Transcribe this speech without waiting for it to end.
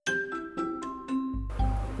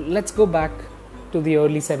let's go back to the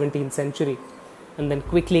early 17th century and then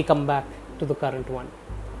quickly come back to the current one.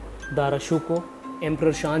 Dara Shikoh,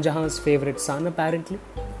 Emperor Shah Jahan's favorite son apparently,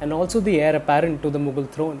 and also the heir apparent to the Mughal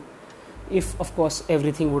throne, if of course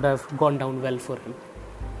everything would have gone down well for him.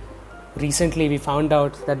 Recently we found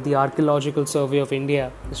out that the Archaeological Survey of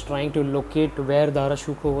India is trying to locate where Dara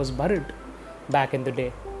Shikoh was buried back in the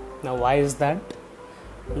day. Now why is that?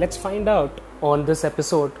 Let's find out on this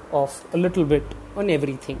episode of A Little Bit on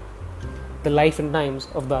Everything, the life and times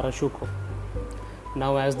of Dara Shikoh.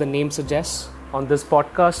 Now, as the name suggests, on this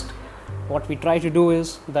podcast, what we try to do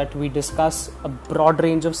is that we discuss a broad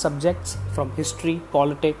range of subjects from history,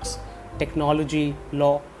 politics, technology,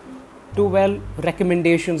 law, to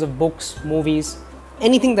recommendations of books, movies,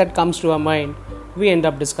 anything that comes to our mind, we end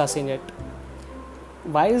up discussing it.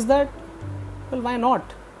 Why is that? Well, why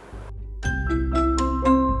not?